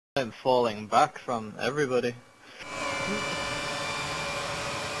I'm falling back from everybody.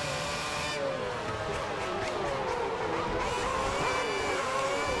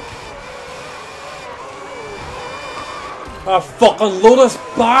 Ah, fucking Lotus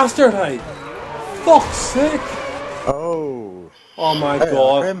bastard, hey! Fuck's sake! Oh. Oh my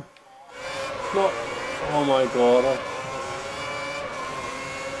god. Not. Oh my god.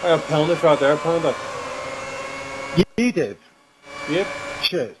 I got a penalty for that there, Panda. You did? Yep.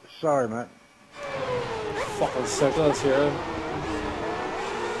 Shit, sorry, mate. Fucking sick of this here.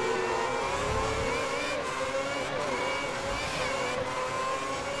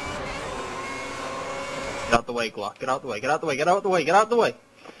 Get out the way, Glock. Get out the way, get out the way, get out the way, get out the way!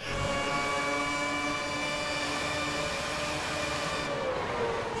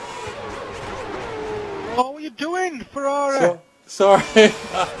 Oh, what are you doing, Ferrari? Sorry.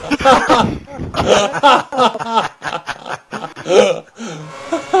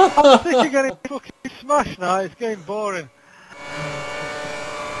 I'm sick of getting fucking smashed now, it's getting boring.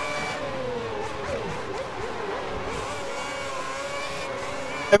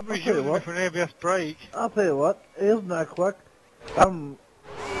 Everybody's using me for an ABS brake. I'll tell you what, he isn't that quick. I'm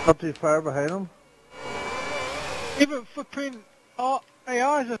not too far behind him. Even flipping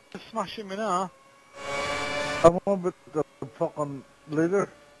AIs are smashing me now. I'm on with the fucking leader.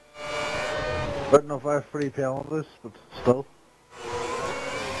 But no, if I have 3 penalties, but still.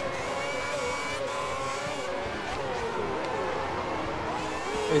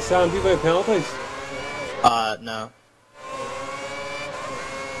 Hey Sam, do you play penalties? No.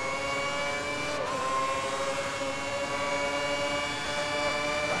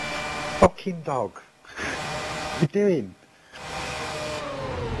 Fucking dog. What are you doing?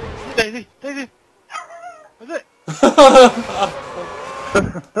 Daisy! Daisy! That's it!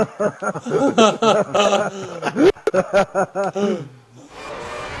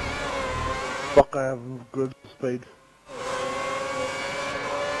 Fuck, I have good speed.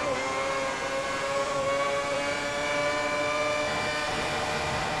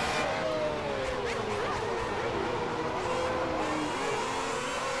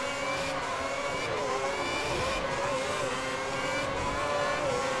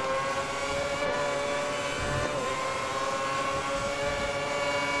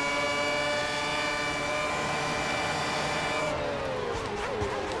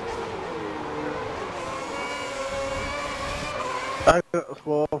 I got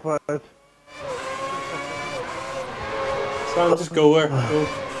qualified. Sam, just go where? Go.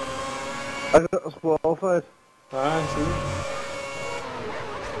 I got qualified. Ah, I see.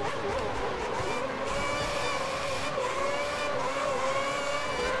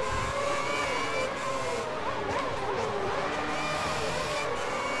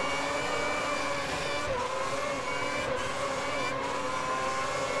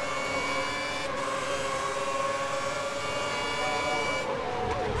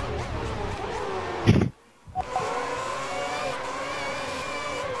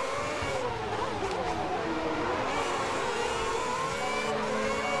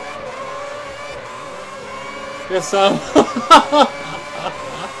 Yes, Sam.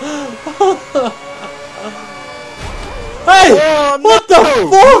 Hey! Oh, what the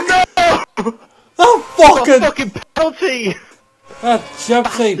fuck? No! That Fucking penalty! That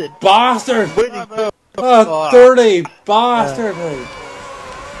gypsy bastard! Oh, Dirty bastard!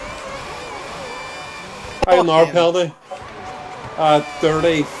 I got another penalty.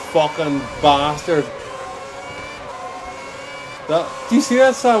 Dirty fucking bastard. Do you see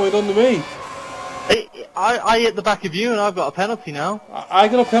that, Sam? We done to me. I hit the back of you and I've got a penalty now. I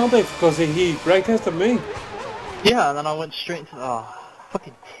got a penalty because he brake tested me. Yeah, and then I went straight into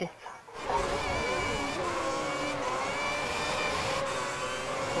fucking tit.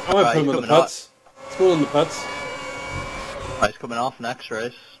 I might put him in the pits. Let's go in the pits. He's coming off next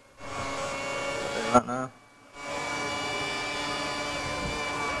race. Right now.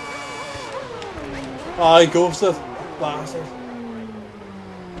 He ghosted. Bastard.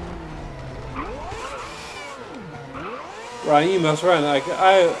 Ryan, you mess around. Like,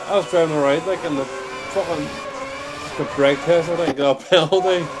 I was driving alright, like, in the fucking the brake test, I think, got a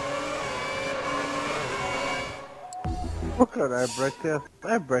penalty. Look at that brake test.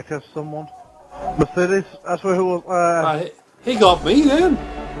 I brake test someone. Mercedes, that's where he was. He got me then.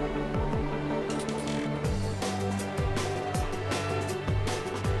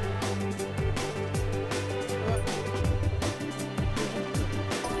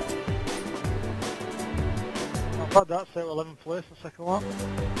 I've had that, so 11th place, the second one.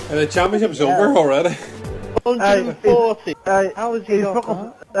 And the championship's over already. 140. How is he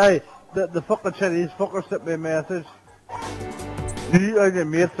fucking, hey, the fucking Chinese fucker sent me a message. You and your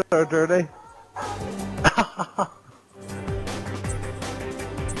mates are dirty.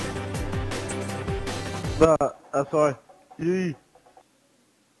 No, sorry. You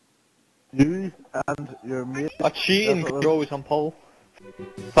and your mate. I'm cheating because you're always on pole.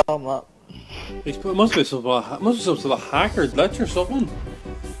 Tell him that. It must be some sort of hacker glitch or something.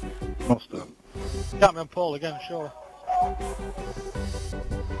 Must have. Got me on pole again, sure.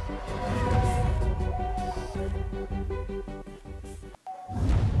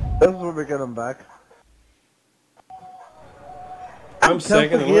 This is where we get him back. I'm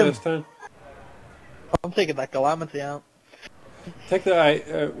second away this time. I'm taking that calamity out. Take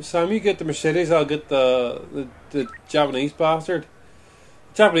the Sam, you get the Mercedes, I'll get the Japanese bastard.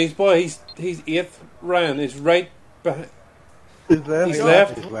 Japanese boy, he's 8th. Ryan is right behind. He's left. He's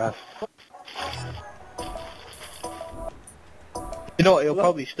left. He's left. You know what, he'll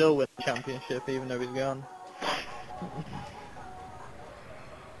probably still win the championship even though he's gone.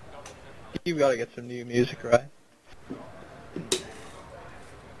 You've got to get some new music, right?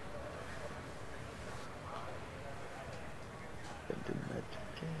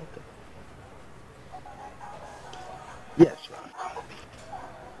 Yes, right.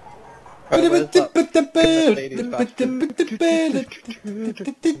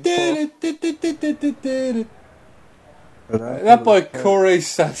 That boy Corey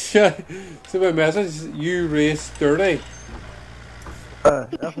Sacha. So my message is you race dirty.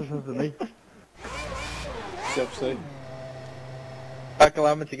 That's what it says to me. Gypsy. That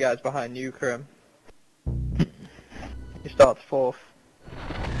calamity guy's behind you, Krim. He starts 4th.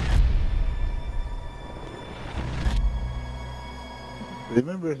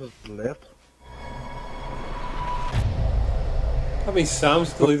 Remember his left. That means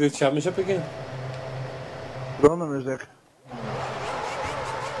Sam's to lead the championship again. Put on the music.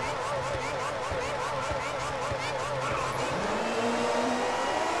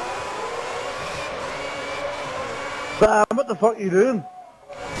 Sam, what the fuck are you doing?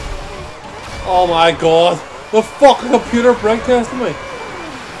 Oh my god. The fucking computer brake tested me.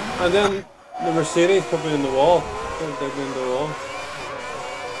 And then the Mercedes put me in the wall. Dig me in the wall.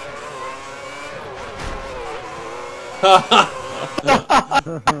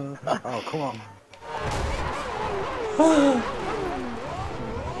 Oh, come on.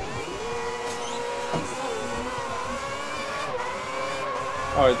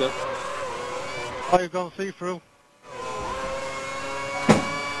 Alright then. Oh, you've gone see-through.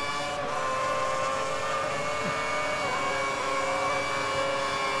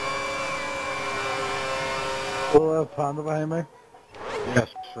 Oh, Panda behind me? Yes,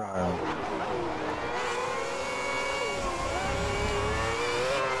 right.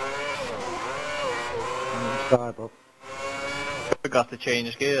 Side up. Forgot to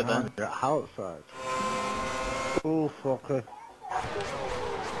change gear then. And you're outside. Oh, fuck it.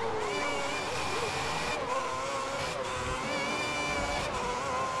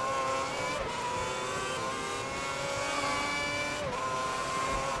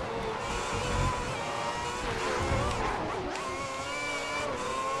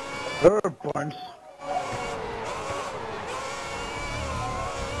 There are bunch.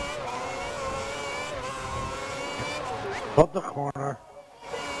 Cut the corner.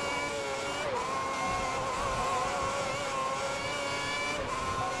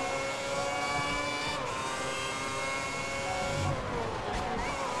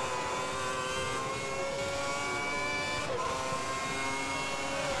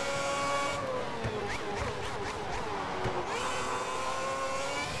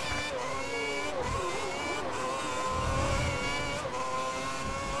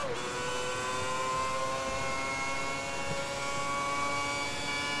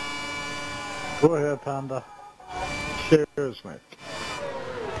 Go ahead, Panda. Cheers, mate.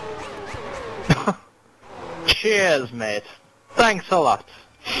 Cheers, mate. Thanks a lot.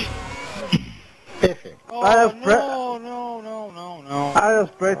 Biffy. Oh, no. I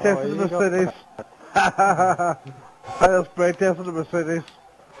just brake tested the Mercedes. I just brake tested the Mercedes.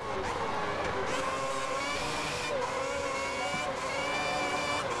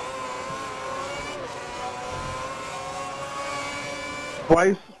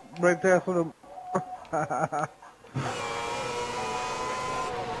 Twice brake tested them.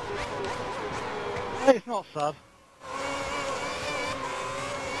 Hey, it's not sad.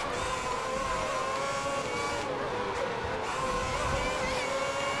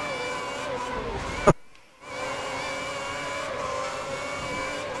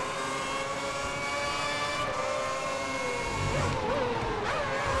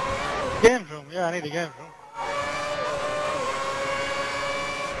 Games room, yeah, I need a games room.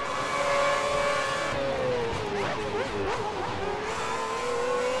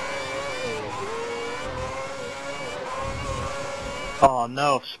 Oh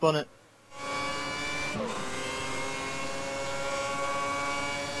no, I've spun it.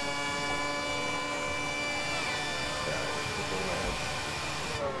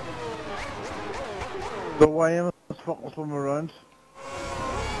 The YM is fucking swimming around.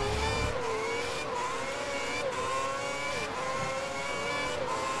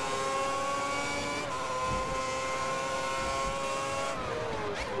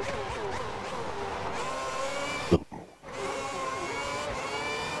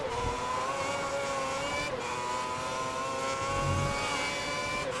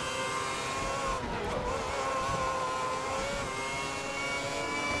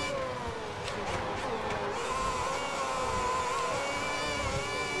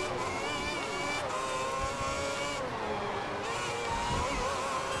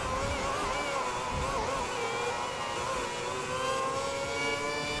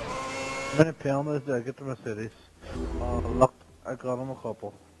 How many Pandas did I get to Mercedes? Look, I got him a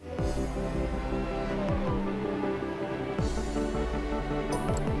couple.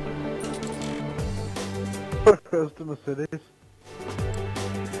 First to Mercedes.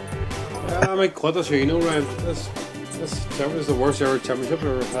 I might quit this here, you know, Ryan. This championship is the worst ever championship I've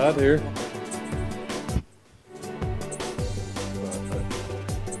ever had here.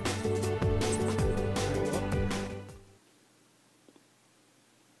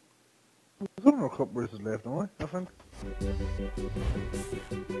 There's only a couple races left, don't I think?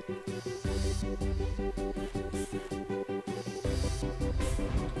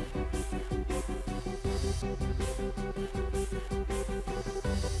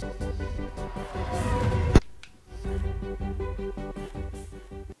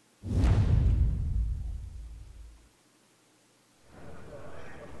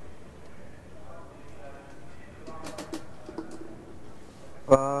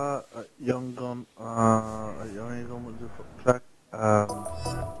 A young gun, a young gun with the track,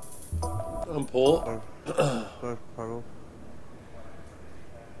 I'm Paul. First Pearl.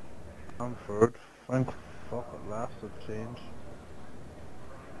 I'm third. Thank fuck at last it changed.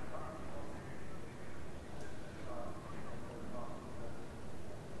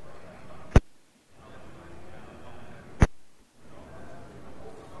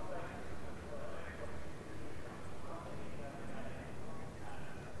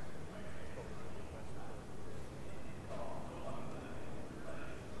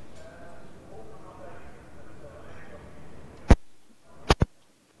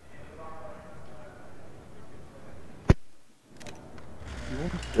 You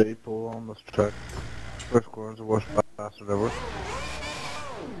won't stay pull on this track. First score is the worst bastard ever.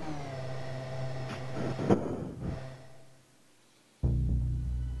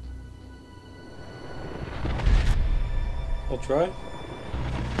 I'll try.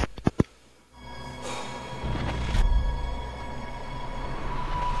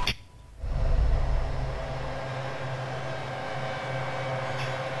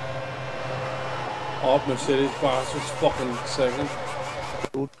 Oh, Mercedes bastards fucking second.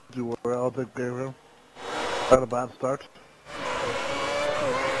 Don't do worry, I'll take care of him. Had a bad start.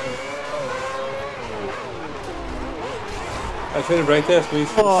 I tried to break this, please.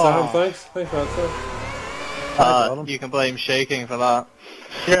 Oh. Sam, thanks. Thanks for that, Sam. You can blame shaking for that.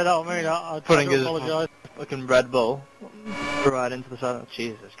 Yeah, that was me. I Putting do his apologise. fucking Red Bull right into the center.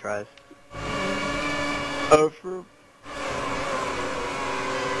 Jesus Christ. Oh, for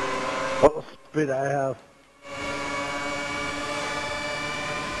What speed I have.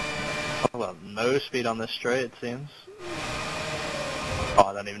 well, no speed on this straight, it seems. Oh,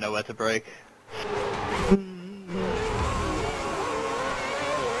 I don't even know where to brake.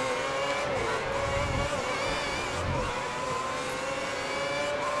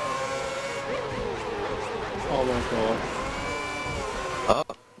 Oh my god. Oh,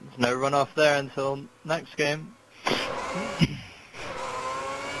 there's no runoff there until next game.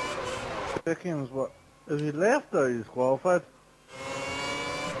 Dickens, what? Is he left or he's qualified?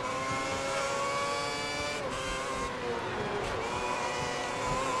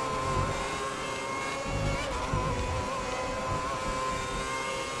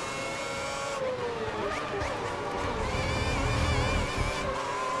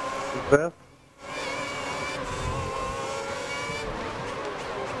 He's left?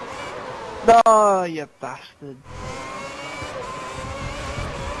 No, you bastard.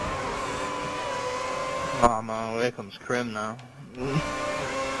 Oh man, here comes Crim now.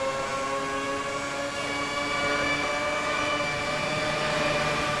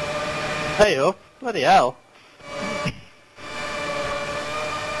 Hey up, bloody hell.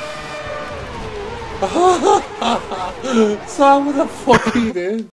 Sam, what the fuck are you doing?